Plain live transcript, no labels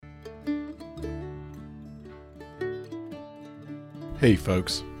Hey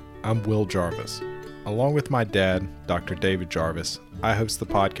folks, I'm Will Jarvis. Along with my dad, Dr. David Jarvis, I host the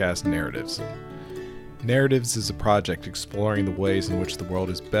podcast Narratives. Narratives is a project exploring the ways in which the world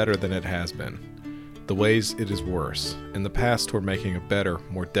is better than it has been, the ways it is worse, and the paths toward making a better,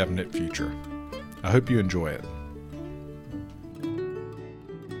 more definite future. I hope you enjoy it.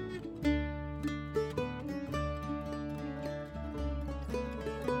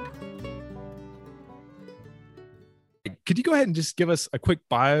 Could you go ahead and just give us a quick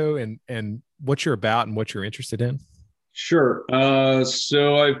bio and what you're about and what you're interested in? Sure.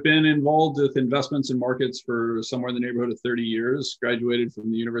 So I've been involved with investments and markets for somewhere in the neighborhood of 30 years, graduated from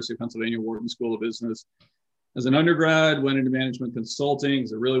the University of Pennsylvania Wharton School of Business. As an undergrad, went into management consulting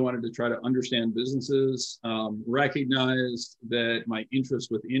because I really wanted to try to understand businesses, recognized that my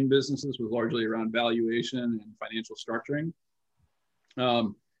interest within businesses was largely around valuation and financial structuring.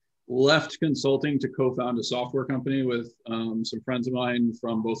 Left consulting to co-found a software company with some friends of mine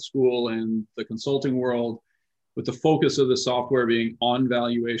from both school and the consulting world, with the focus of the software being on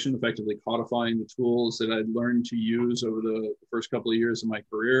valuation, effectively codifying the tools that I'd learned to use over the first couple of years of my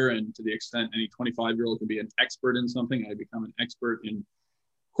career. And to the extent any 25-year-old can be an expert in something, I become an expert in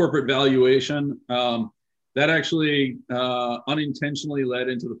corporate valuation. That actually unintentionally led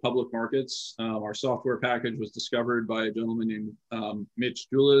into the public markets. Our software package was discovered by a gentleman named Mitch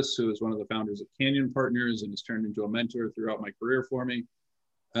Julis, who is one of the founders of Canyon Partners and has turned into a mentor throughout my career for me.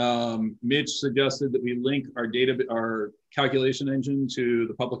 Mitch suggested that we link our calculation engine to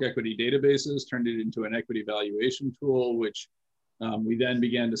the public equity databases, turned it into an equity valuation tool, which we then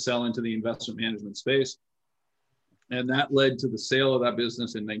began to sell into the investment management space. And that led to the sale of that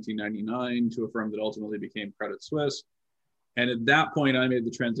business in 1999 to a firm that ultimately became Credit Suisse. And at that point, I made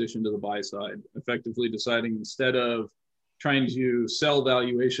the transition to the buy side, effectively deciding instead of trying to sell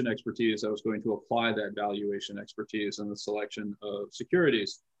valuation expertise, I was going to apply that valuation expertise in the selection of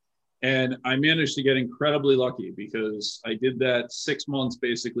securities. And I managed to get incredibly lucky because I did that 6 months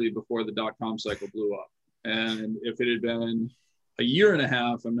basically before the dot-com cycle blew up. And if it had been a year and a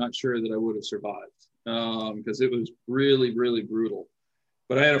half, I'm not sure that I would have survived because it was really, really brutal.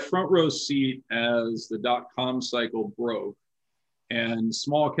 But I had a front row seat as the dot-com cycle broke and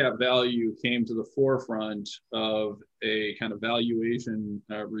small cap value came to the forefront of a kind of valuation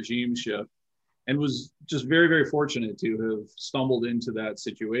regime shift, and was just very, very fortunate to have stumbled into that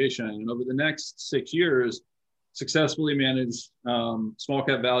situation. And over the next 6 years, successfully managed small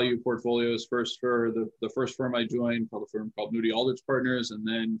cap value portfolios, first for the first firm I joined, called a firm called Moody Aldrich Partners, and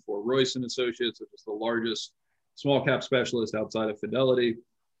then for Royce and Associates, which is the largest small cap specialist outside of Fidelity.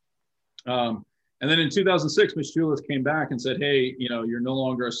 And then in 2006, Ms. Julis came back and said, hey, you're no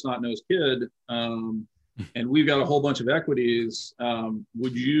longer a snot-nosed kid, and we've got a whole bunch of equities.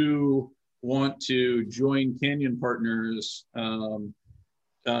 Would you want to join Canyon Partners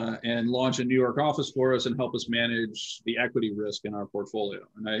and launch a New York office for us and help us manage the equity risk in our portfolio?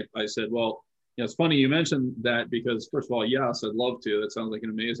 And I said, well, it's funny you mentioned that because first of all, yes, I'd love to. That sounds like an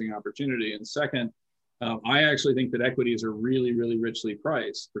amazing opportunity. And second, I actually think that equities are really, really richly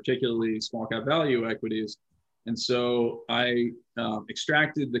priced, particularly small cap value equities. And so I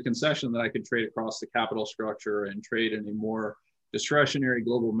extracted the concession that I could trade across the capital structure and trade in a more discretionary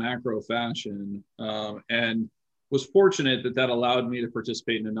global macro fashion, and was fortunate that allowed me to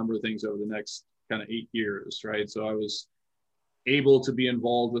participate in a number of things over the next kind of 8 years, right? So I was able to be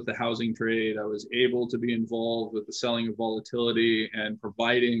involved with the housing trade. I was able to be involved with the selling of volatility and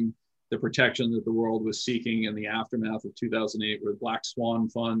providing the protection that the world was seeking in the aftermath of 2008, where black swan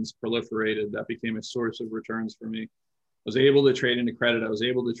funds proliferated. That became a source of returns for me. I was able to trade into credit. I was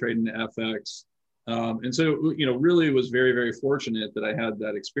able to trade into FX. And so, really was very, very fortunate that I had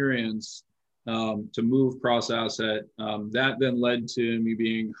that experience to move cross-asset. That then led to me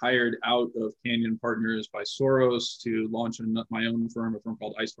being hired out of Canyon Partners by Soros to launch my own firm, a firm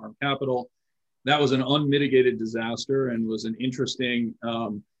called Ice Farm Capital. That was an unmitigated disaster and was an interesting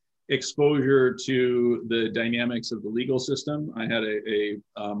exposure to the dynamics of the legal system. I had a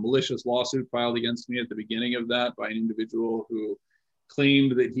malicious lawsuit filed against me at the beginning of that by an individual who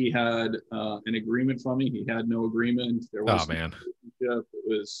claimed that he had an agreement from me. He had no agreement. There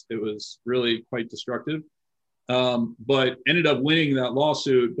was it was really quite destructive. But ended up winning that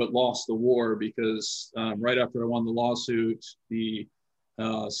lawsuit, but lost the war because right after I won the lawsuit, the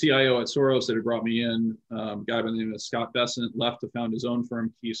CIO at Soros that had brought me in, a guy by the name of Scott Bessent, left to found his own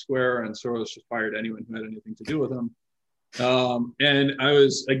firm, Key Square, and Soros just fired anyone who had anything to do with him. And I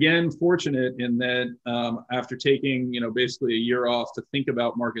was, again, fortunate in that after taking, basically a year off to think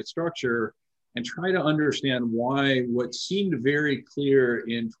about market structure and try to understand why what seemed very clear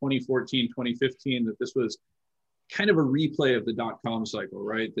in 2014, 2015, that this was kind of a replay of the dot-com cycle,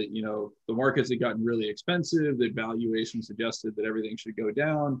 right? That, you know, the markets had gotten really expensive, that valuation suggested that everything should go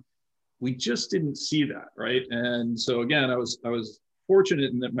down. We just didn't see that, right? And so again, I was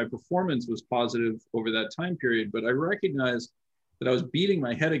fortunate in that my performance was positive over that time period, but I recognized that I was beating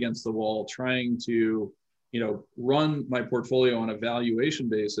my head against the wall trying to, you know, run my portfolio on a valuation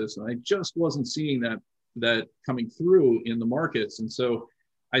basis, and I just wasn't seeing that coming through in the markets. And so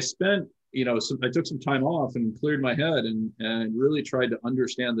I spent, you know, I took some time off and cleared my head and really tried to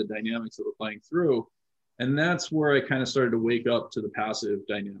understand the dynamics that were playing through. And that's where I kind of started to wake up to the passive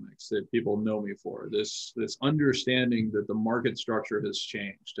dynamics that people know me for, this understanding that the market structure has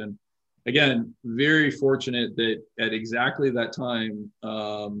changed. And again, very fortunate that at exactly that time,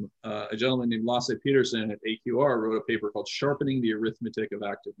 a gentleman named Lasse Peterson at AQR wrote a paper called Sharpening the Arithmetic of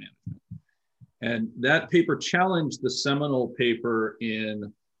Active Management. And that paper challenged the seminal paper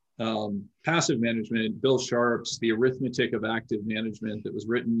in passive management, Bill Sharp's The Arithmetic of Active Management, that was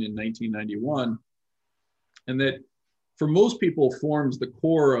written in 1991. And that for most people forms the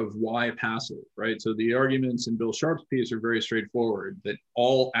core of why passive, right? So the arguments in Bill Sharp's piece are very straightforward, that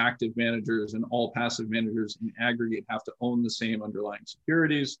all active managers and all passive managers in aggregate have to own the same underlying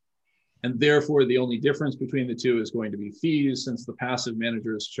securities. And therefore, the only difference between the two is going to be fees. Since the passive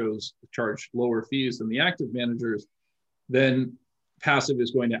managers charge lower fees than the active managers, then passive is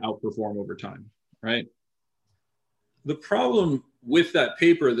going to outperform over time, right? The problem with that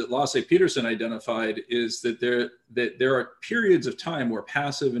paper that Lasse Peterson identified is that there are periods of time where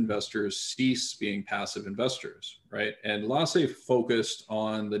passive investors cease being passive investors, right? And Lasse focused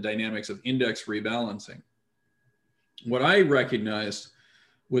on the dynamics of index rebalancing. What I recognized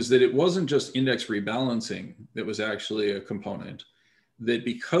was that it wasn't just index rebalancing that was actually a component, that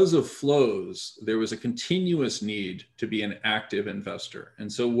because of flows, there was a continuous need to be an active investor.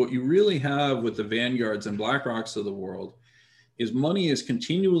 And so what you really have with the Vanguards and BlackRocks of the world is money is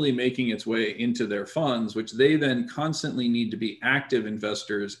continually making its way into their funds, which they then constantly need to be active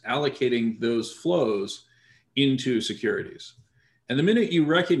investors allocating those flows into securities. And the minute you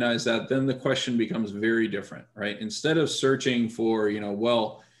recognize that, then the question becomes very different, right? Instead of searching for,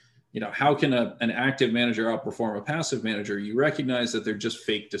 how can an active manager outperform a passive manager, you recognize that they're just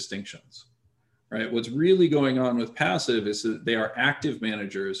fake distinctions, right? What's really going on with passive is that they are active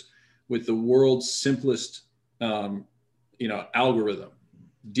managers with the world's simplest algorithm.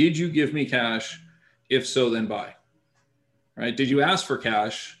 Did you give me cash? If so, then buy, right? Did you ask for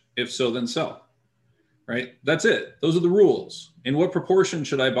cash? If so, then sell, right? That's it. Those are the rules. In what proportion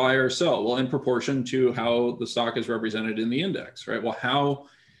should I buy or sell? Well, in proportion to how the stock is represented in the index, right? Well, how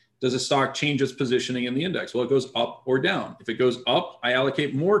does a stock change its positioning in the index? Well, it goes up or down. If it goes up, I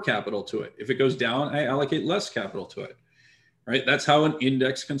allocate more capital to it. If it goes down, I allocate less capital to it, right? That's how an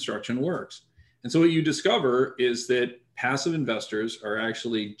index construction works. And so what you discover is that passive investors are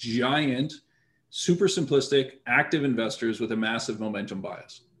actually giant, super simplistic, active investors with a massive momentum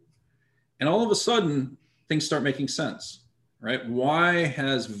bias. And all of a sudden, things start making sense, right? Why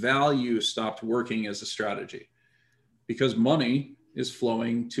has value stopped working as a strategy? Because money is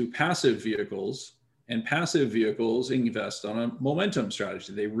flowing to passive vehicles, and passive vehicles invest on a momentum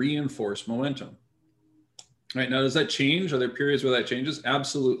strategy. They reinforce momentum. Right now, does that change? Are there periods where that changes?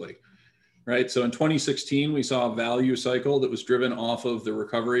 Absolutely. Right. So in 2016, we saw a value cycle that was driven off of the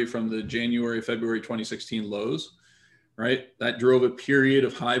recovery from the January, February 2016 lows. Right. That drove a period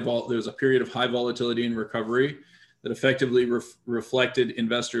of there was a period of high volatility and recovery that effectively reflected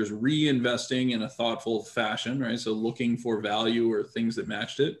investors reinvesting in a thoughtful fashion. Right. So looking for value or things that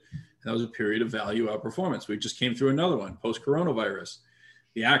matched it. And that was a period of value outperformance. We just came through another one post coronavirus.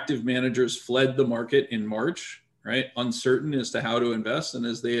 The active managers fled the market in March, right? Uncertain as to how to invest. And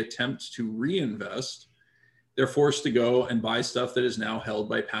as they attempt to reinvest, they're forced to go and buy stuff that is now held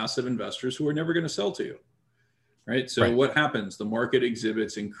by passive investors who are never going to sell to you, right? So right. What happens? The market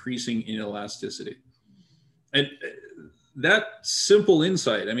exhibits increasing inelasticity. And that simple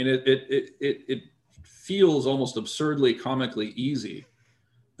insight, I mean, it feels almost absurdly comically easy.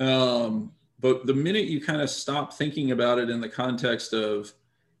 But the minute you kind of stop thinking about it in the context of,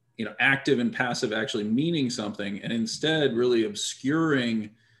 active and passive actually meaning something, and instead really obscuring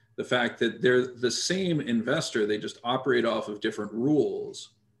the fact that they're the same investor, they just operate off of different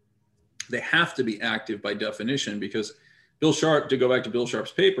rules. They have to be active by definition, because Bill Sharp, to go back to Bill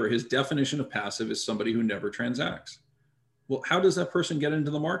Sharp's paper, his definition of passive is somebody who never transacts. Well, how does that person get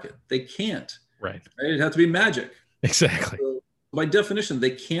into the market? They can't. Right? It has to be magic. Exactly. So by definition, they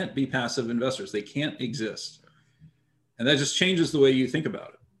can't be passive investors. They can't exist. And that just changes the way you think about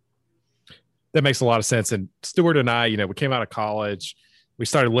it. That makes a lot of sense. And Stuart and I, we came out of college, we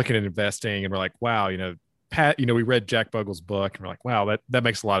started looking at investing, and we're like, wow, Pat, we read Jack Bogle's book and we're like, wow, that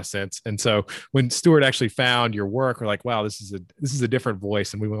makes a lot of sense. And so when Stuart actually found your work, we're like, wow, this is a different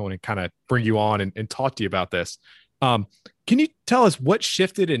voice, and we want to kind of bring you on and talk to you about this. Can you tell us what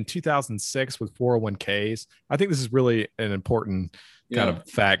shifted in 2006 with 401ks? I think this is really an important kind of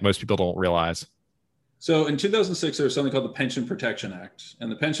fact most people don't realize. So in 2006, there was something called the Pension Protection Act,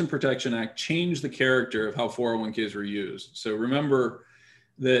 and the Pension Protection Act changed the character of how 401ks were used. So remember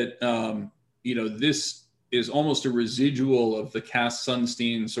that, this is almost a residual of the Cass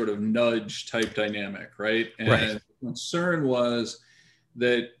Sunstein sort of nudge type dynamic, right? And the concern was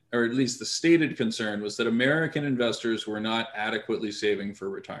that, or at least the stated concern was that American investors were not adequately saving for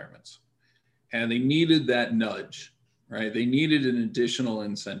retirements. And they needed that nudge, right? They needed an additional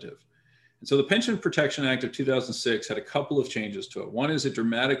incentive. And so the Pension Protection Act of 2006 had a couple of changes to it. One is it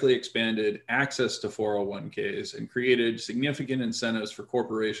dramatically expanded access to 401ks and created significant incentives for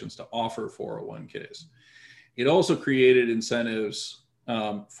corporations to offer 401ks. It also created incentives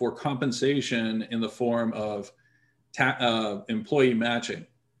for compensation in the form of employee matching,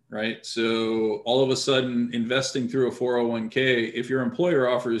 right? So all of a sudden, investing through a 401k, if your employer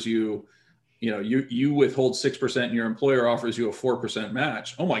offers you, you withhold 6% and your employer offers you a 4%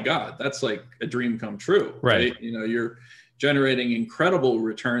 match. Oh my God, that's like a dream come true, right? You're generating incredible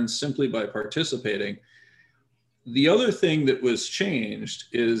returns simply by participating. The other thing that was changed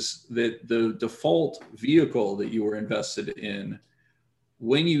is that the default vehicle that you were invested in,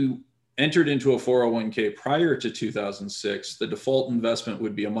 when you entered into a 401k prior to 2006, the default investment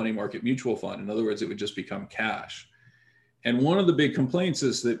would be a money market mutual fund. In other words, it would just become cash. And one of the big complaints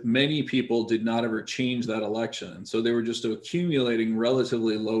is that many people did not ever change that election. And so they were just accumulating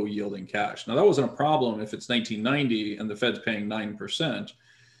relatively low yielding cash. Now, that wasn't a problem if it's 1990 and the Fed's paying 9%.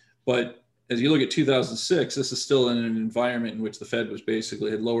 But as you look at 2006, this is still in an environment in which the Fed was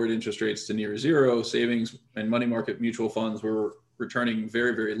basically had lowered interest rates to near zero. Savings and money market mutual funds were returning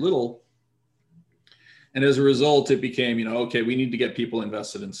very, very little. And as a result, it became, okay, we need to get people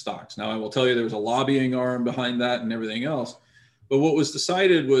invested in stocks. Now, I will tell you there was a lobbying arm behind that and everything else. But what was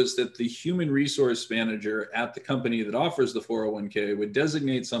decided was that the human resource manager at the company that offers the 401k would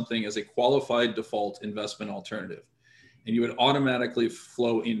designate something as a qualified default investment alternative. And you would automatically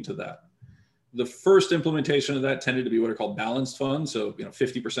flow into that. The first implementation of that tended to be what are called balanced funds. So,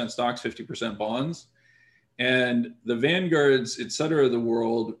 50% stocks, 50% bonds. And the Vanguards, et cetera, of the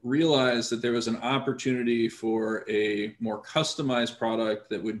world realized that there was an opportunity for a more customized product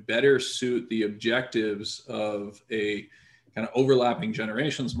that would better suit the objectives of a kind of overlapping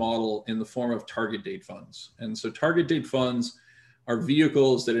generations model in the form of target date funds. And so target date funds are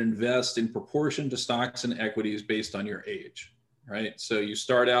vehicles that invest in proportion to stocks and equities based on your age, right? So you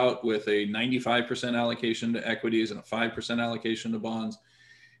start out with a 95% allocation to equities and a 5% allocation to bonds.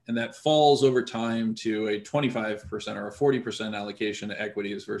 And that falls over time to a 25% or a 40% allocation to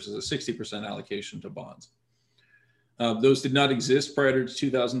equities versus a 60% allocation to bonds. Those did not exist prior to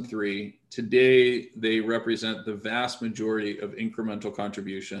 2003. Today, they represent the vast majority of incremental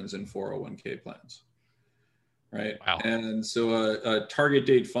contributions in 401k plans, right? Wow. And so a target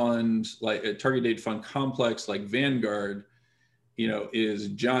date fund, like a target date fund complex like Vanguard, is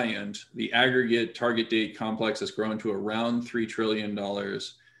giant. The aggregate target date complex has grown to around $3 trillion.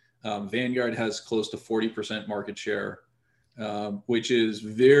 Vanguard has close to 40% market share, which is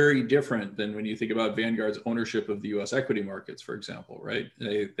very different than when you think about Vanguard's ownership of the US equity markets, for example, right?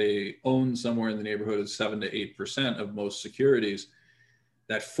 They own somewhere in the neighborhood of 7 to 8% of most securities.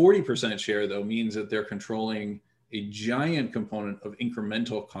 That 40% share, though, means that they're controlling a giant component of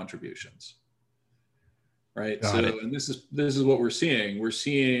incremental contributions, right? And this is what we're seeing. We're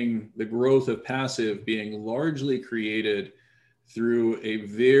seeing the growth of passive being largely created through a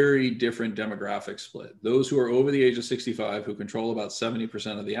very different demographic split. Those who are over the age of 65, who control about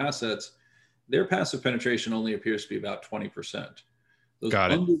 70% of the assets, their passive penetration only appears to be about 20%. Those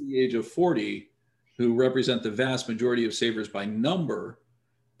under the age of 40, who represent the vast majority of savers by number,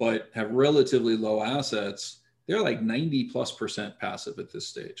 but have relatively low assets, they're like 90+% passive at this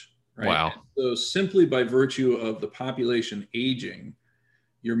stage, right? Wow. And so simply by virtue of the population aging,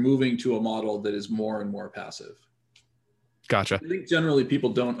 you're moving to a model that is more and more passive. Gotcha. I think generally people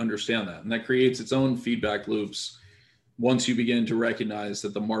don't understand that, and that creates its own feedback loops once you begin to recognize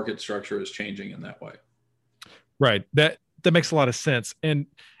that the market structure is changing in that way. Right. That makes a lot of sense. And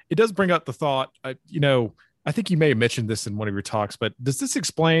it does bring up the thought, I think you may have mentioned this in one of your talks, but does this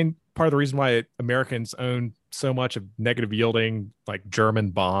explain part of the reason why Americans own so much of negative yielding, like German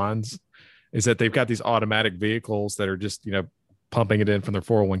bonds, is that they've got these automatic vehicles that are just, pumping it in from their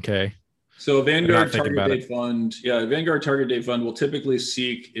 401k? So a They're not Vanguard thinking target about date it. fund, yeah, a Vanguard target date fund will typically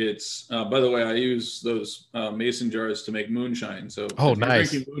seek its, by the way, I use those mason jars to make moonshine. So Oh, if you're nice.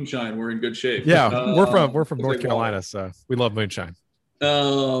 drinking moonshine, we're in good shape. Yeah, we're from It's North like water. Carolina, so we love moonshine.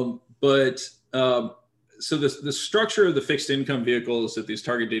 But so the structure of the fixed income vehicles that these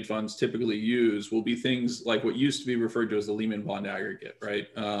target date funds typically use will be things like what used to be referred to as the Lehman Bond Aggregate, right?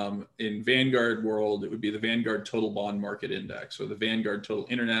 In Vanguard world, it would be the Vanguard Total Bond Market Index or the Vanguard Total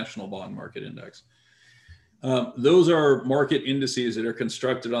International Bond Market Index. Those are market indices that are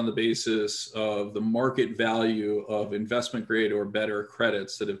constructed on the basis of the market value of investment grade or better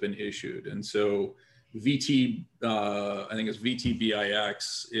credits that have been issued. And so I think it's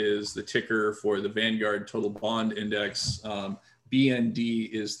VTBIX is the ticker for the Vanguard Total Bond Index. BND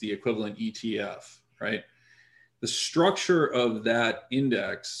is the equivalent ETF, right? The structure of that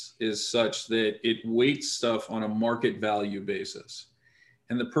index is such that it weights stuff on a market value basis.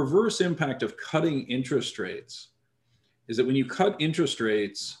 And the perverse impact of cutting interest rates is that when you cut interest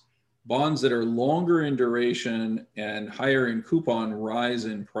rates, bonds that are longer in duration and higher in coupon rise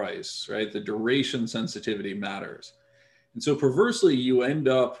in price, right? The duration sensitivity matters. And so perversely, you end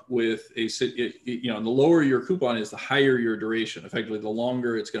up with the lower your coupon is, the higher your duration, effectively, the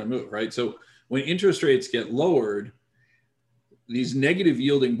longer it's going to move, right? So when interest rates get lowered, these negative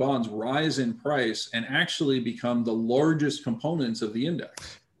yielding bonds rise in price and actually become the largest components of the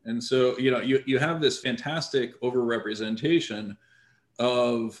index. And so, you have this fantastic overrepresentation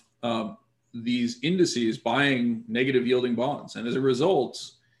of these indices buying negative yielding bonds. And as a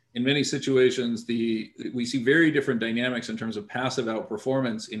result, in many situations, we see very different dynamics in terms of passive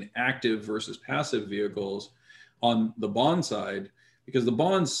outperformance in active versus passive vehicles on the bond side, because the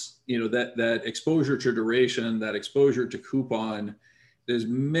bonds, that exposure to duration, that exposure to coupon, there's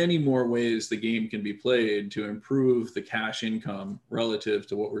many more ways the game can be played to improve the cash income relative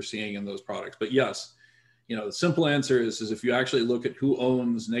to what we're seeing in those products. But yes, the simple answer is if you actually look at who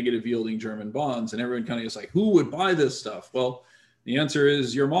owns negative yielding German bonds, and everyone kind of is like, who would buy this stuff? Well, the answer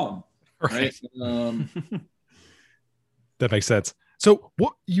is your mom, right? That makes sense. So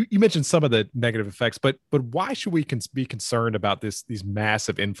what you mentioned some of the negative effects, but why should we be concerned about these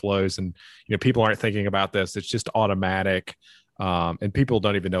massive inflows? And people aren't thinking about this. It's just automatic, and people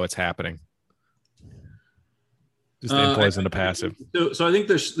don't even know it's happening. Just the inflows into passive. So I think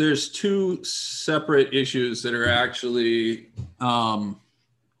there's two separate issues that are actually that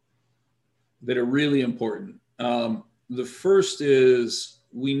are really important. The first is,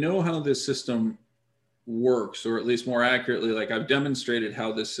 we know how this system works, or at least more accurately, like I've demonstrated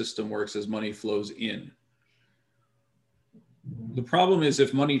how this system works as money flows in. The problem is,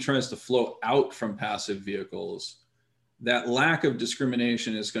 if money tries to flow out from passive vehicles, that lack of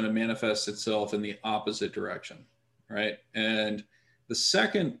discrimination is going to manifest itself in the opposite direction, right? And the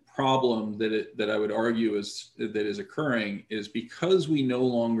second problem that I would argue that is occurring is, because we no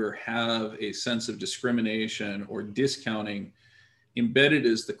longer have a sense of discrimination or discounting embedded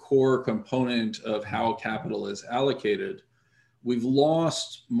as the core component of how capital is allocated, we've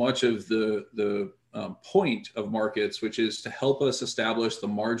lost much of the point of markets, which is to help us establish the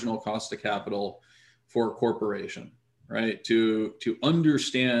marginal cost of capital for a corporation, right? To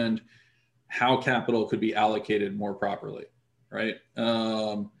understand how capital could be allocated more properly, right?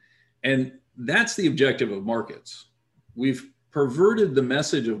 And that's the objective of markets. We've perverted the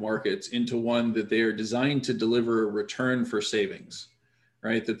message of markets into one that they are designed to deliver a return for savings,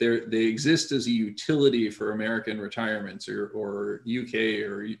 right? That they exist as a utility for American retirements or UK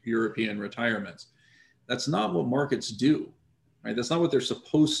or European retirements. That's not what markets do, right? That's not what they're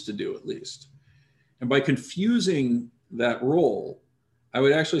supposed to do, at least. And by confusing that role, I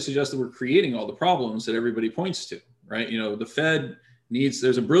would actually suggest that we're creating all the problems that everybody points to, right? The Fed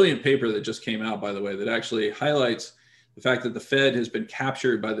there's a brilliant paper that just came out, by the way, that actually highlights the fact that the Fed has been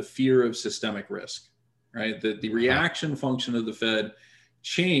captured by the fear of systemic risk, right? That the reaction function of the Fed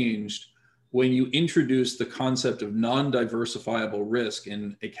changed when you introduce the concept of non-diversifiable risk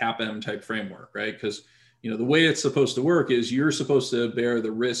in a CAPM type framework, right? Because the way it's supposed to work is, you're supposed to bear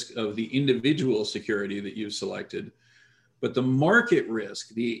the risk of the individual security that you've selected, but the market risk,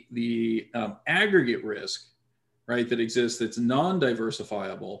 the aggregate risk, right, that exists, that's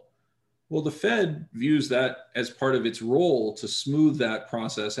non-diversifiable, well, the Fed views that as part of its role to smooth that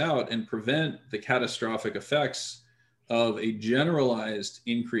process out and prevent the catastrophic effects of a generalized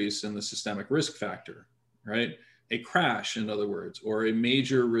increase in the systemic risk factor, right? A crash, in other words, or a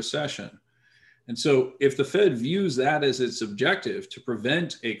major recession. And so if the Fed views that as its objective, to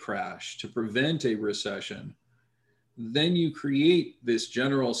prevent a crash, to prevent a recession, then you create this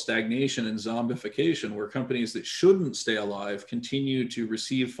general stagnation and zombification, where companies that shouldn't stay alive continue to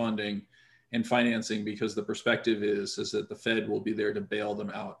receive funding and financing, because the perspective is that the Fed will be there to bail them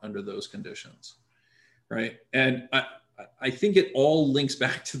out under those conditions, right? And I think it all links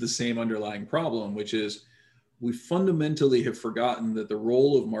back to the same underlying problem, which is we fundamentally have forgotten that the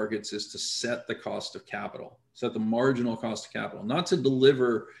role of markets is to set the cost of capital, set the marginal cost of capital, not to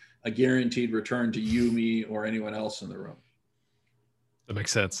deliver a guaranteed return to you, me, or anyone else in the room. That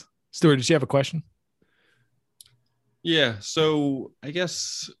makes sense. Stuart, did you have a question? Yeah. So I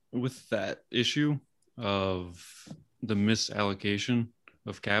guess with that issue of the misallocation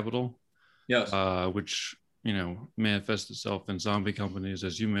of capital, yes, which, manifests itself in zombie companies,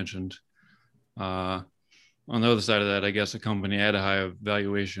 as you mentioned, on the other side of that, I guess a company at a higher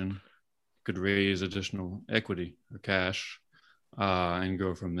valuation could raise additional equity or cash and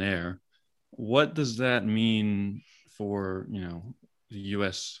go from there. What does that mean for, the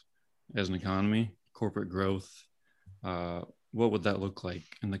U.S. as an economy, corporate growth? What would that look like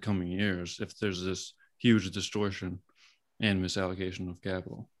in the coming years if there's this huge distortion and misallocation of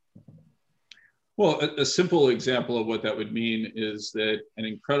capital? Well, a simple example of what that would mean is that an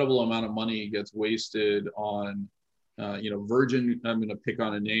incredible amount of money gets wasted on, Virgin. I'm going to pick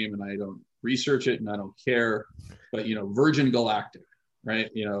on a name, and I don't research it, and I don't care, but Virgin Galactic, right?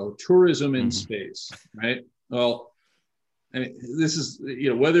 Tourism in space, right? Well, I mean, this is,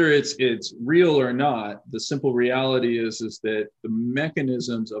 whether it's real or not, the simple reality is that the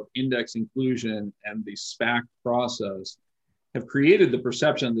mechanisms of index inclusion and the SPAC process have created the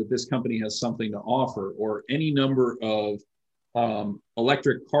perception that this company has something to offer, or any number of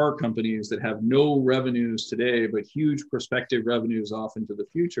electric car companies that have no revenues today, but huge prospective revenues off into the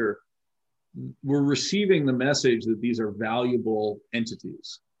future. We're receiving the message that these are valuable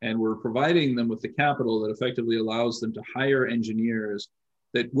entities, and we're providing them with the capital that effectively allows them to hire engineers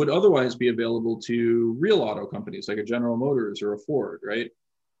that would otherwise be available to real auto companies like a General Motors or a Ford, right?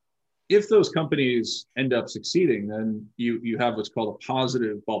 If those companies end up succeeding, then you have what's called a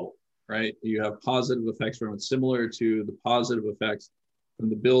positive bubble, right? You have positive effects from it, similar to the positive effects from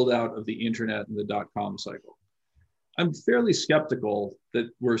the build out of the internet and the dot-com cycle. I'm fairly skeptical that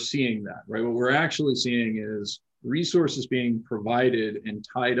we're seeing that, right? What we're actually seeing is resources being provided and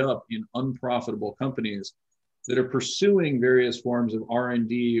tied up in unprofitable companies that are pursuing various forms of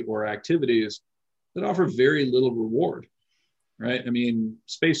R&D or activities that offer very little reward, right? I mean,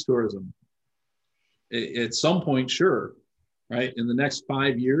 space tourism, at some point, sure, right? In the next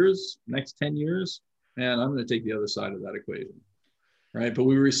 5 years, next 10 years, man, I'm going to take the other side of that equation, right? But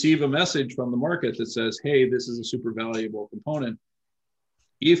we receive a message from the market that says, hey, this is a super valuable component.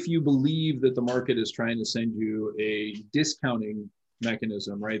 If you believe that the market is trying to send you a discounting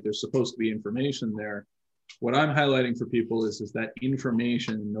mechanism, right? There's supposed to be information there. What I'm highlighting for people is that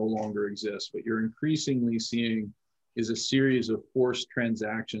information no longer exists. What you're increasingly seeing is a series of forced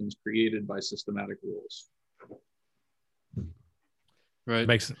transactions created by systematic rules. Right.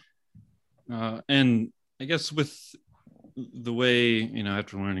 Makes sense. And I guess with the way,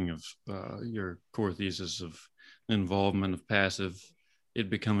 after learning of your core thesis of involvement of passive, it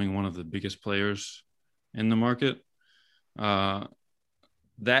becoming one of the biggest players in the market,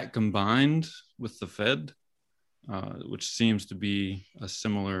 that combined with the Fed, which seems to be a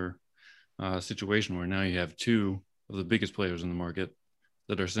similar situation where now you have two of the biggest players in the market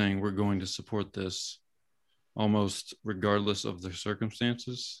that are saying we're going to support this almost regardless of their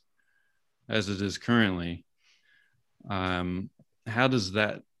circumstances as it is currently. How does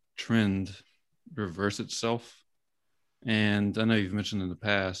that trend reverse itself? And I know you've mentioned in the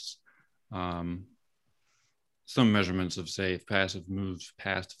past some measurements of, say, if passive moves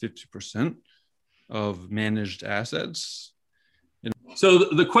past 50% of managed assets. So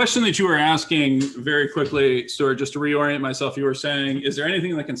the question that you were asking very quickly, Stuart, just to reorient myself, you were saying, is there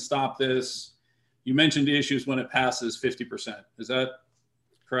anything that can stop this? You mentioned issues when it passes 50%. Is that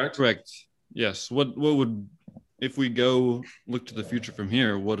correct? Correct. Yes. What would, if we go look to the future from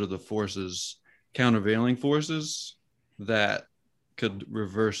here, what are the forces, countervailing forces that could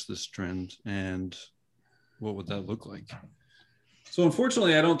reverse this trend, and what would that look like? So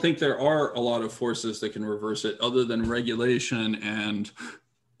unfortunately, I don't think there are a lot of forces that can reverse it other than regulation and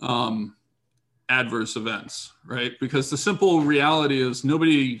adverse events, right? Because the simple reality is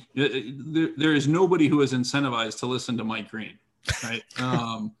there is nobody who is incentivized to listen to Mike Green, right?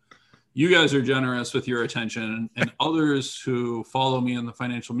 You guys are generous with your attention, and others who follow me in the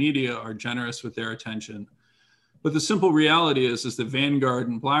financial media are generous with their attention. But the simple reality is that Vanguard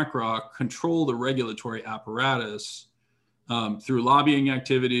and BlackRock control the regulatory apparatus through lobbying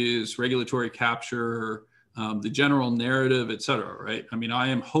activities, regulatory capture, the general narrative, et cetera, right? I mean, I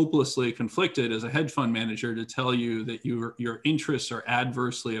am hopelessly conflicted as a hedge fund manager to tell you that your interests are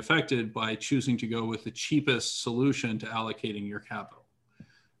adversely affected by choosing to go with the cheapest solution to allocating your capital,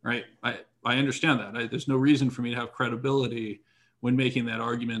 right? I understand that. There's no reason for me to have credibility when making that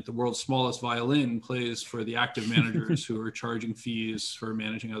argument. The world's smallest violin plays for the active managers who are charging fees for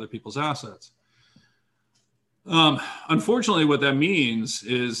managing other people's assets. Unfortunately, what that means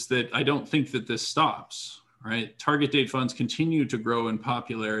is that I don't think that this stops, right? Target date funds continue to grow in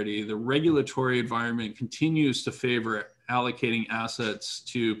popularity. The regulatory environment continues to favor allocating assets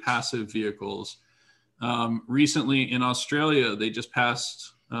to passive vehicles. Recently in Australia, they just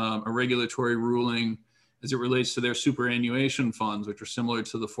passed a regulatory ruling as it relates to their superannuation funds, which are similar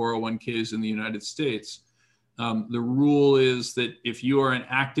to the 401ks in the United States. The rule is that if you are an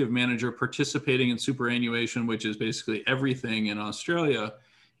active manager participating in superannuation, which is basically everything in Australia,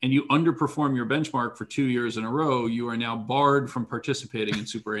 and you underperform your benchmark for 2 years in a row, you are now barred from participating in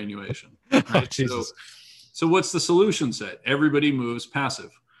superannuation. Right? Oh, so what's the solution set? Everybody moves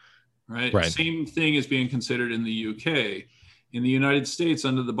passive, right? Right. Same thing is being considered in the UK. In the United States,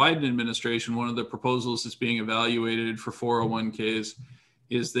 under the Biden administration, one of the proposals that's being evaluated for 401ks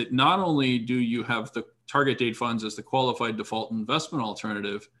is that not only do you have the target date funds as the qualified default investment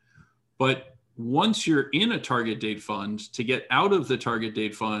alternative, but once you're in a target date fund, to get out of the target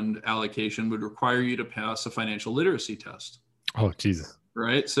date fund allocation would require you to pass a financial literacy test. Oh, Jesus.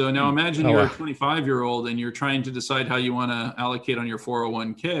 Right. So now imagine you're a 25-year-old and you're trying to decide how you want to allocate on your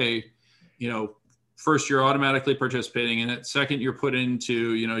 401k. First, you're automatically participating in it. Second, you're put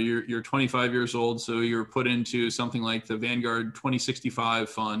into, you're 25 years old. So you're put into something like the Vanguard 2065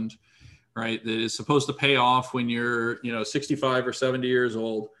 fund, right? That is supposed to pay off when you're, 65 or 70 years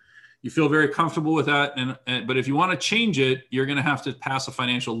old. You feel very comfortable with that. But if you want to change it, you're going to have to pass a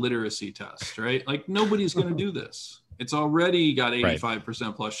financial literacy test, right? Like nobody's going to do this. It's already got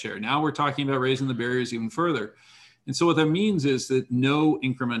 85% plus share. Now we're talking about raising the barriers even further. And so what that means is that no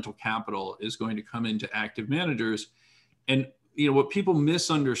incremental capital is going to come into active managers. And what people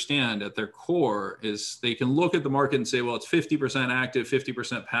misunderstand at their core is they can look at the market and say, well, it's 50% active,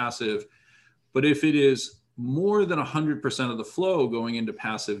 50% passive. But if it is more than 100% of the flow going into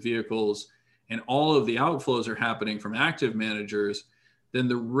passive vehicles and all of the outflows are happening from active managers, then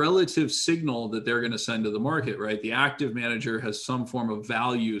the relative signal that they're going to send to the market, right? The active manager has some form of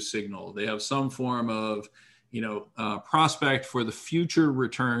value signal. They have some form of prospect for the future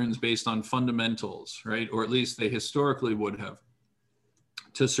returns based on fundamentals, right? Or at least they historically would have.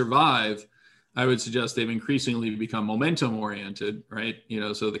 To survive, I would suggest they've increasingly become momentum oriented, right?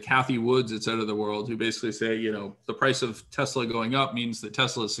 So the Kathy Woods, et cetera, of the world, who basically say, the price of Tesla going up means that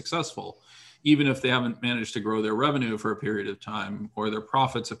Tesla is successful, even if they haven't managed to grow their revenue for a period of time, or their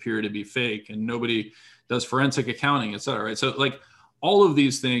profits appear to be fake and nobody does forensic accounting, et cetera, right? So like all of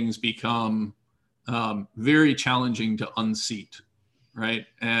these things become very challenging to unseat, right?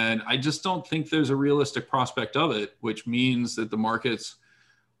 And I just don't think there's a realistic prospect of it, which means that the markets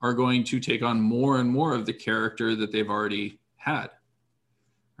are going to take on more and more of the character that they've already had,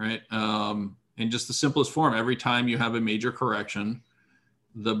 right? In just the simplest form, every time you have a major correction,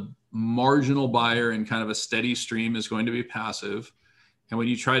 the marginal buyer in kind of a steady stream is going to be passive. And when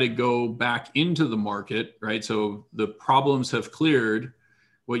you try to go back into the market, right? So the problems have cleared.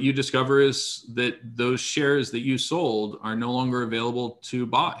 What you discover is that those shares that you sold are no longer available to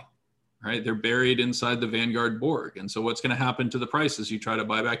buy, right? They're buried inside the Vanguard Borg. And so what's going to happen to the price as you try to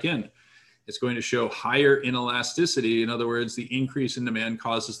buy back in? It's going to show higher inelasticity. In other words, the increase in demand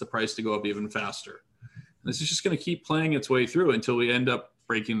causes the price to go up even faster. This is just going to keep playing its way through until we end up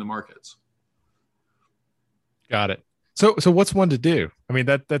breaking the markets. Got it. So what's one to do? I mean,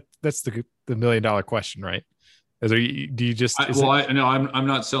 that's the $1 million question, right? Do you just? I'm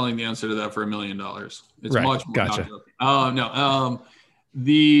not selling the answer to that for $1 million. It's right. much more. Gotcha.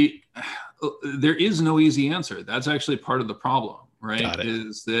 There is no easy answer. That's actually part of the problem, right?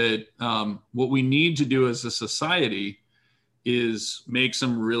 Is that what we need to do as a society is make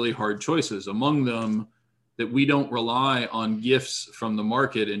some really hard choices. Among them, that we don't rely on gifts from the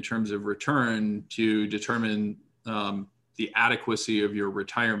market in terms of return to determine the adequacy of your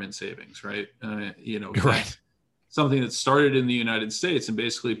retirement savings, right? Right. Something that started in the United States and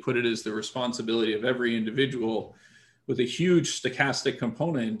basically put it as the responsibility of every individual, with a huge stochastic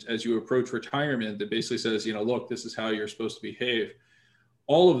component as you approach retirement that basically says, look, this is how you're supposed to behave.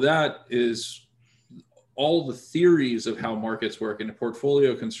 All of that is all the theories of how markets work in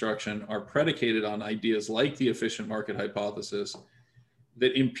portfolio construction are predicated on ideas like the efficient market hypothesis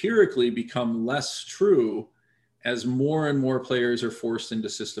that empirically become less true as more and more players are forced into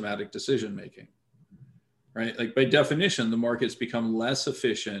systematic decision making. right? Like by definition, the markets become less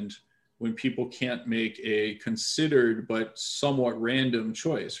efficient when people can't make a considered but somewhat random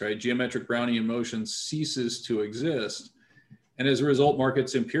choice, right? Geometric Brownian motion ceases to exist. And as a result,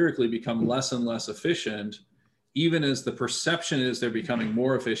 markets empirically become less and less efficient, even as the perception is they're becoming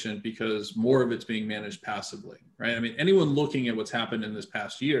more efficient because more of it's being managed passively, right? I mean, anyone looking at what's happened in this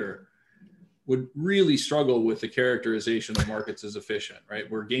past year would really struggle with the characterization of markets as efficient, right?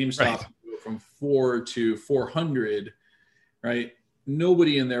 Where GameStop go from 4 to 400, right?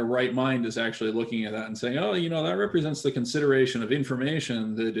 Nobody in their right mind is actually looking at that and saying, oh, that represents the consideration of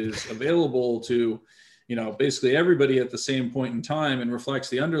information that is available to, basically everybody at the same point in time and reflects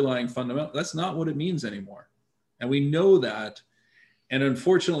the underlying fundamental. That's not what it means anymore. And we know that. And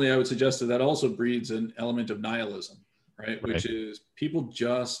unfortunately, I would suggest that also breeds an element of nihilism, right? Which is people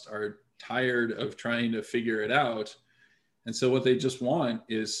just are tired of trying to figure it out. And so what they just want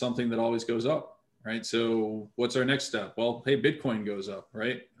is something that always goes up, right? So what's our next step? Well, hey, Bitcoin goes up,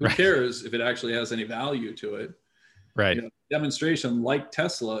 right? Who cares if it actually has any value to it? Right. Demonstration like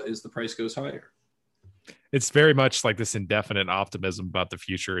Tesla is the price goes higher. It's very much like this indefinite optimism about the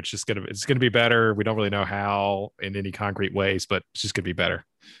future. It's going to be better. We don't really know how in any concrete ways, but it's just going to be better.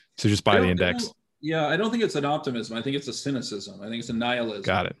 So just buy the index. I don't think it's an optimism. I think it's a cynicism. I think it's a nihilism.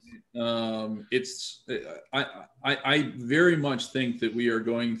 Got it. I very much think that we are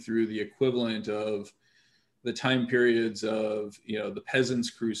going through the equivalent of the time periods of, the Peasants'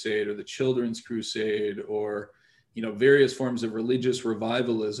 Crusade or the Children's Crusade or, various forms of religious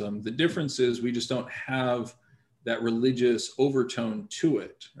revivalism. The difference is we just don't have that religious overtone to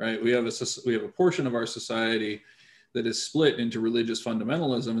it, right? We have a portion of our society that is split into religious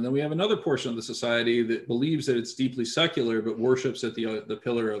fundamentalism. And then we have another portion of the society that believes that it's deeply secular, but worships at the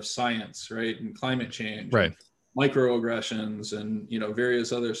pillar of science, right? And climate change, right? Microaggressions and,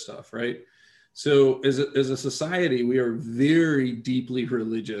 various other stuff, right? So as a society, we are very deeply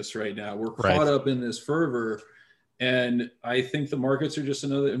religious right now. We're caught up in this fervor. And I think the markets are just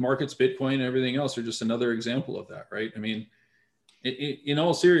markets, Bitcoin and everything else are just another example of that, right? I mean, in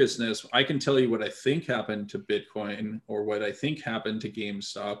all seriousness, I can tell you what I think happened to Bitcoin or what I think happened to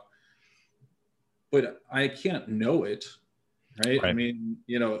GameStop, but I can't know it, right? I mean,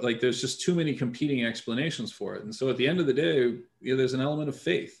 there's just too many competing explanations for it. And so at the end of the day, there's an element of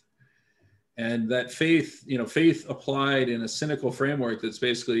faith. And that faith, faith applied in a cynical framework that's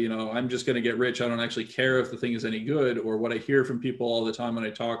basically, I'm just going to get rich. I don't actually care if the thing is any good. Or what I hear from people all the time when I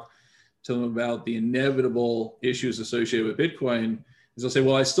talk to them about the inevitable issues associated with Bitcoin is they'll say,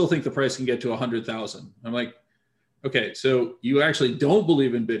 well, I still think the price can get to 100,000. I'm like, okay, so you actually don't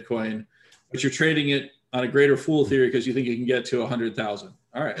believe in Bitcoin, but you're trading it on a greater fool theory because you think it can get to 100,000.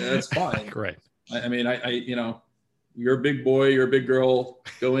 All right, that's fine. Right. I mean, you're a big boy, you're a big girl,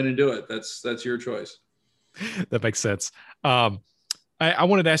 go in and do it. That's your choice. That makes sense. I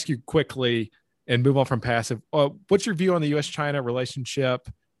wanted to ask you quickly and move on from passive. What's your view on the U.S.-China relationship?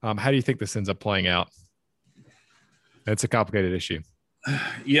 How do you think this ends up playing out? It's a complicated issue.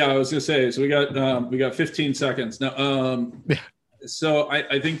 Yeah, I was going to say, so we got 15 seconds now. So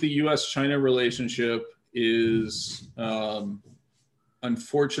I think the U.S.-China relationship is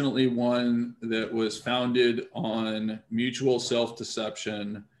unfortunately one that was founded on mutual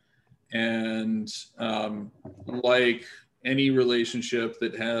self-deception, and like any relationship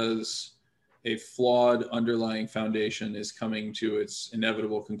that has a flawed underlying foundation is coming to its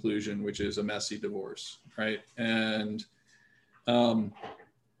inevitable conclusion, which is a messy divorce, right? And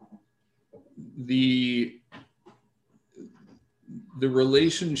the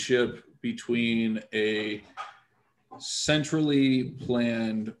relationship between a centrally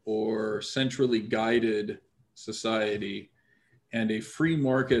planned or centrally guided society and a free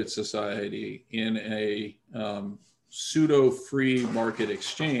market society in a pseudo-free market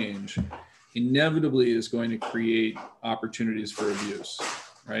exchange inevitably is going to create opportunities for abuse,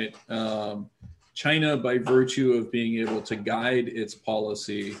 right? China, by virtue of being able to guide its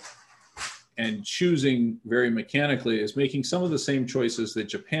policy and choosing very mechanically, is making some of the same choices that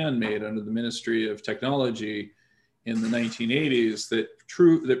Japan made under the Ministry of Technology in the 1980s that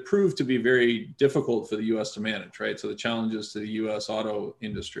proved to be very difficult for the US to manage, right? So the challenges to the US auto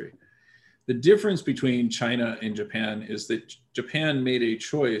industry. The difference between China and Japan is that Japan made a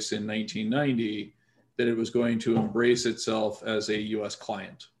choice in 1990 that it was going to embrace itself as a US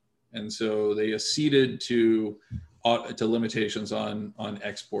client. And so they acceded to limitations on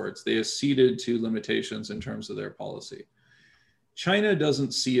exports. They acceded to limitations in terms of their policy. China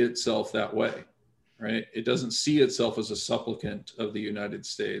doesn't see itself that way, right? It doesn't see itself as a supplicant of the United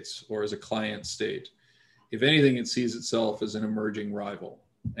States or as a client state. If anything, it sees itself as an emerging rival.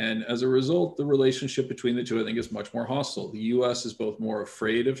 And as a result, the relationship between the two, I think, is much more hostile. The US is both more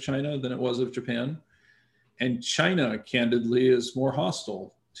afraid of China than it was of Japan. And China, candidly, is more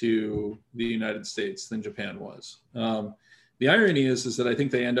hostile to the United States than Japan was. The irony is that I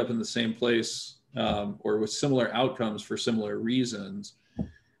think they end up in the same place or with similar outcomes for similar reasons.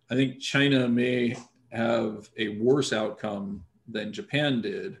 I think China may have a worse outcome than Japan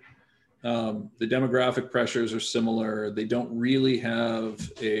did. The demographic pressures are similar. They don't really have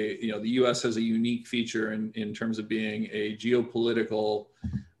the US has a unique feature in terms of being a geopolitical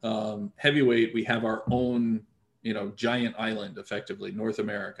heavyweight. We have our own, giant island, effectively, North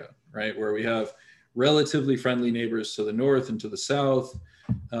America, right? Where we have relatively friendly neighbors to the north and to the south.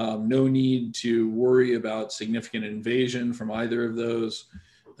 No need to worry about significant invasion from either of those.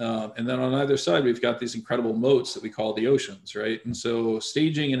 And then on either side, we've got these incredible moats that we call the oceans, right? And so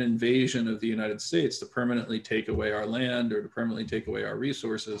staging an invasion of the United States to permanently take away our land or to permanently take away our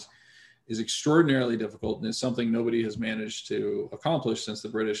resources is extraordinarily difficult and is something nobody has managed to accomplish since the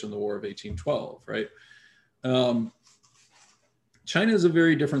British in the War of 1812, right? China is a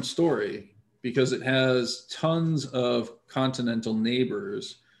very different story because it has tons of continental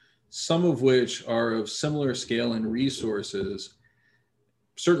neighbors, some of which are of similar scale and resources,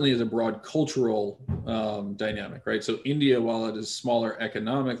 certainly as a broad cultural dynamic, right? So India, while it is smaller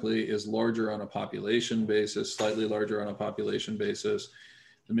economically, is larger on a population basis, slightly larger on a population basis.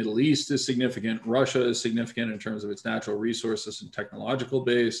 The Middle East is significant. Russia is significant in terms of its natural resources and technological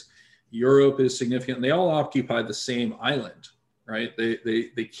base. Europe is significant. They all occupy the same island, right?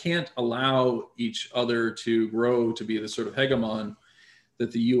 They can't allow each other to grow to be the sort of hegemon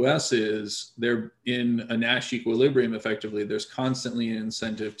that the US is. They're in a Nash equilibrium, effectively. There's constantly an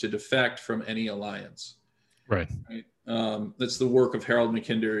incentive to defect from any alliance. Right. That's the work of Harold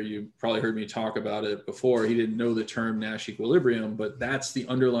Mackinder. You probably heard me talk about it before. He didn't know the term Nash equilibrium, but that's the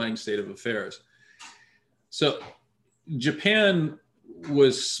underlying state of affairs. So Japan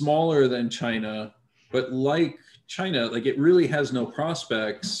was smaller than China, but like China, like it really has no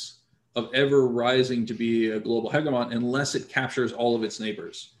prospects of ever rising to be a global hegemon unless it captures all of its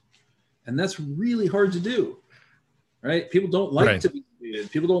neighbors. And that's really hard to do, right? People don't like to be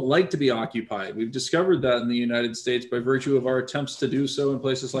invaded. People don't like to be occupied. We've discovered that in the United States by virtue of our attempts to do so in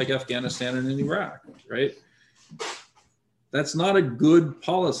places like Afghanistan and in Iraq, right? That's not a good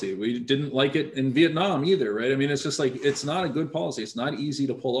policy. We didn't like it in Vietnam either, right? I mean, it's just like, it's not a good policy. It's not easy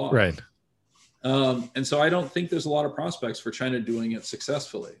to pull off. Right. And so I don't think there's a lot of prospects for China doing it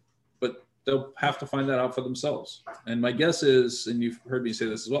successfully, but they'll have to find that out for themselves. And my guess is, and you've heard me say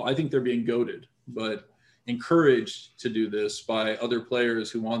this as well, I think they're being goaded, but encouraged to do this by other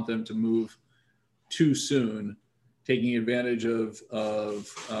players who want them to move too soon, taking advantage of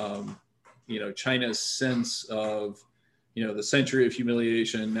China's sense of, the century of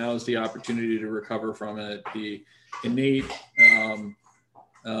humiliation. Now is the opportunity to recover from it. The innate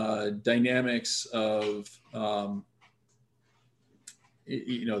dynamics of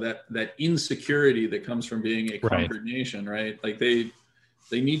that insecurity that comes from being a conquered nation, right? Like they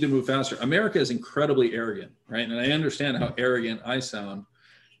need to move faster. America is incredibly arrogant, right? And I understand how arrogant I sound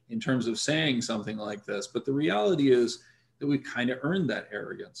in terms of saying something like this, but the reality is that we've kind of earned that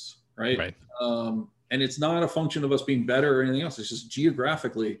arrogance, right? And it's not a function of us being better or anything else. It's just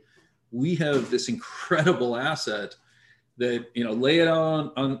geographically, we have this incredible asset that, lay it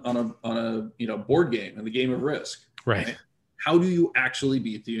out on a board game and the game of Risk. Right. How do you actually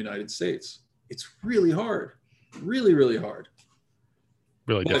beat the United States? It's really hard, really, really hard.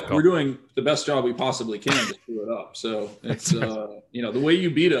 Really difficult. We're doing the best job we possibly can to screw it up. So it's, the way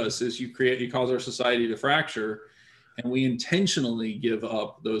you beat us is you cause our society to fracture, and we intentionally give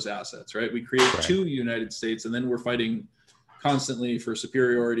up those assets, right? We create two United States, and then we're fighting constantly for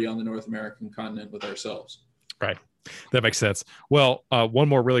superiority on the North American continent with ourselves. Right. That makes sense. Well, one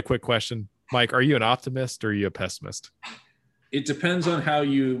more really quick question. Mike, are you an optimist or are you a pessimist? It depends on how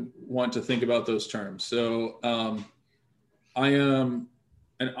you want to think about those terms. So I am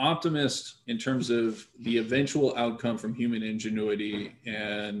an optimist in terms of the eventual outcome from human ingenuity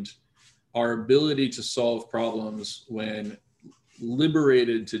and our ability to solve problems when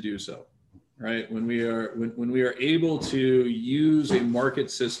liberated to do so, right? When we are able to use a market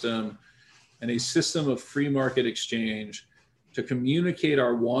system and a system of free market exchange to communicate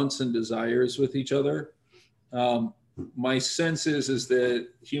our wants and desires with each other, my sense is that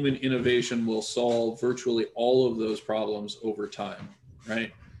human innovation will solve virtually all of those problems over time,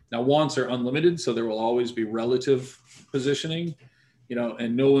 right? Now, wants are unlimited, so there will always be relative positioning,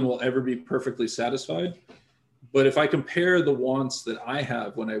 and no one will ever be perfectly satisfied. But if I compare the wants that I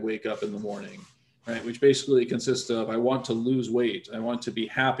have when I wake up in the morning right? Which basically consists of, I want to lose weight. I want to be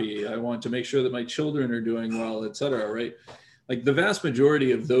happy. I want to make sure that my children are doing well, et cetera, right? Like the vast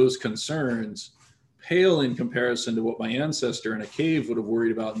majority of those concerns pale in comparison to what my ancestor in a cave would have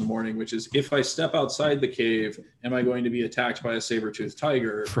worried about in the morning, which is, if I step outside the cave, am I going to be attacked by a saber-toothed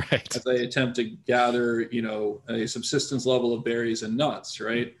tiger Right. as I attempt to gather, a subsistence level of berries and nuts,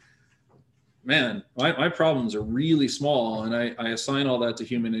 right? Man, my problems are really small, and I assign all that to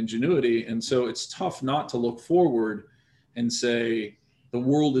human ingenuity. And so it's tough not to look forward and say the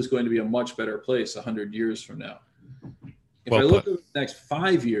world is going to be a much better place 100 years from now. If I look at the next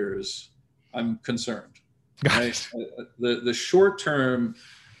 5 years, I'm concerned. Right? The short term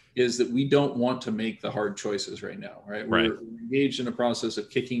is that we don't want to make the hard choices right now, right? We're engaged in a process of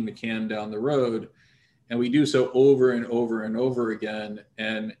kicking the can down the road, and we do so over and over and over again.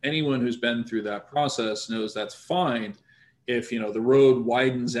 And anyone who's been through that process knows that's fine if, the road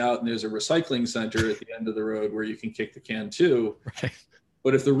widens out and there's a recycling center at the end of the road where you can kick the can to. Right.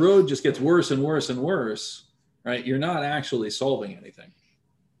 But if the road just gets worse and worse and worse, right, you're not actually solving anything.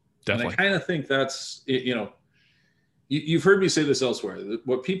 Definitely. And I kind of think that's, you've heard me say this elsewhere.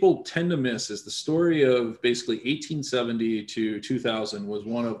 What people tend to miss is the story of basically 1870 to 2000 was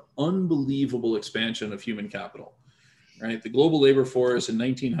one of unbelievable expansion of human capital, right? The global labor force in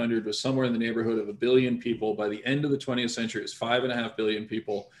 1900 was somewhere in the neighborhood of 1 billion people. By the end of the 20th century, it's 5.5 billion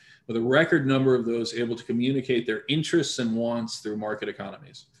people, with a record number of those able to communicate their interests and wants through market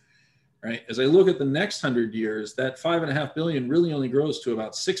economies. Right. As I look at the next 100 years, that 5.5 billion really only grows to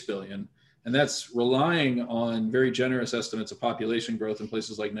about 6 billion. And that's relying on very generous estimates of population growth in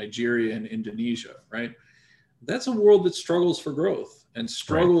places like Nigeria and Indonesia. Right. That's a world that struggles for growth and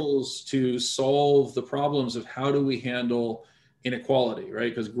struggles to solve the problems of how do we handle inequality.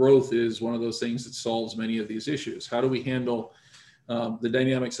 Right. Because growth is one of those things that solves many of these issues. How do we handle the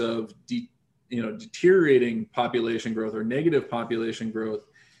dynamics of deteriorating population growth or negative population growth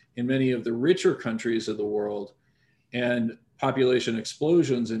in many of the richer countries of the world, and population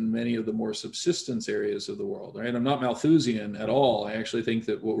explosions in many of the more subsistence areas of the world, right? I'm not Malthusian at all. I actually think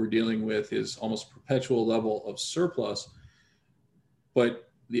that what we're dealing with is almost perpetual level of surplus, but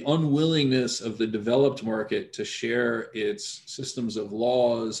the unwillingness of the developed market to share its systems of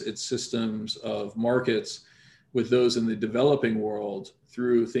laws, its systems of markets with those in the developing world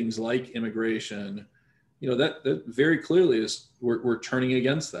through things like immigration, that very clearly is we're turning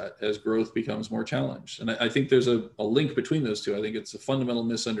against that as growth becomes more challenged. And I think there's a link between those two. I think it's a fundamental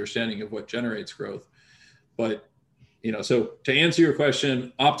misunderstanding of what generates growth. But, so to answer your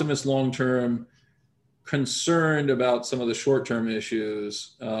question, optimist long-term, concerned about some of the short-term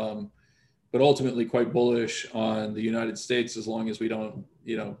issues, but ultimately quite bullish on the United States as long as we don't,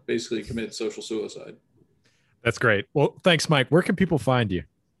 basically commit social suicide. That's great. Well, thanks, Mike. Where can people find you?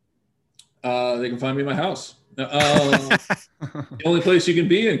 They can find me in my house. The only place you can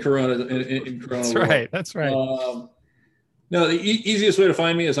be in Corona. In Corona That's world. right. That's right. No, the easiest way to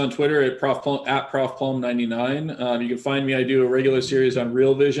find me is on Twitter at ProfPlum99. You can find me. I do a regular series on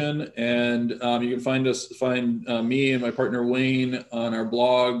Real Vision, and you can find me and my partner Wayne on our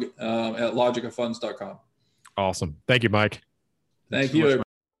blog at logicafunds.com. Awesome. Thank you, Mike. Thank you.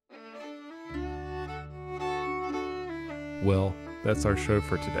 Well, that's our show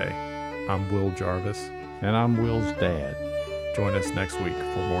for today. I'm Will Jarvis. And I'm Will's dad. Join us next week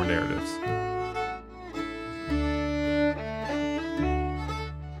for more narratives.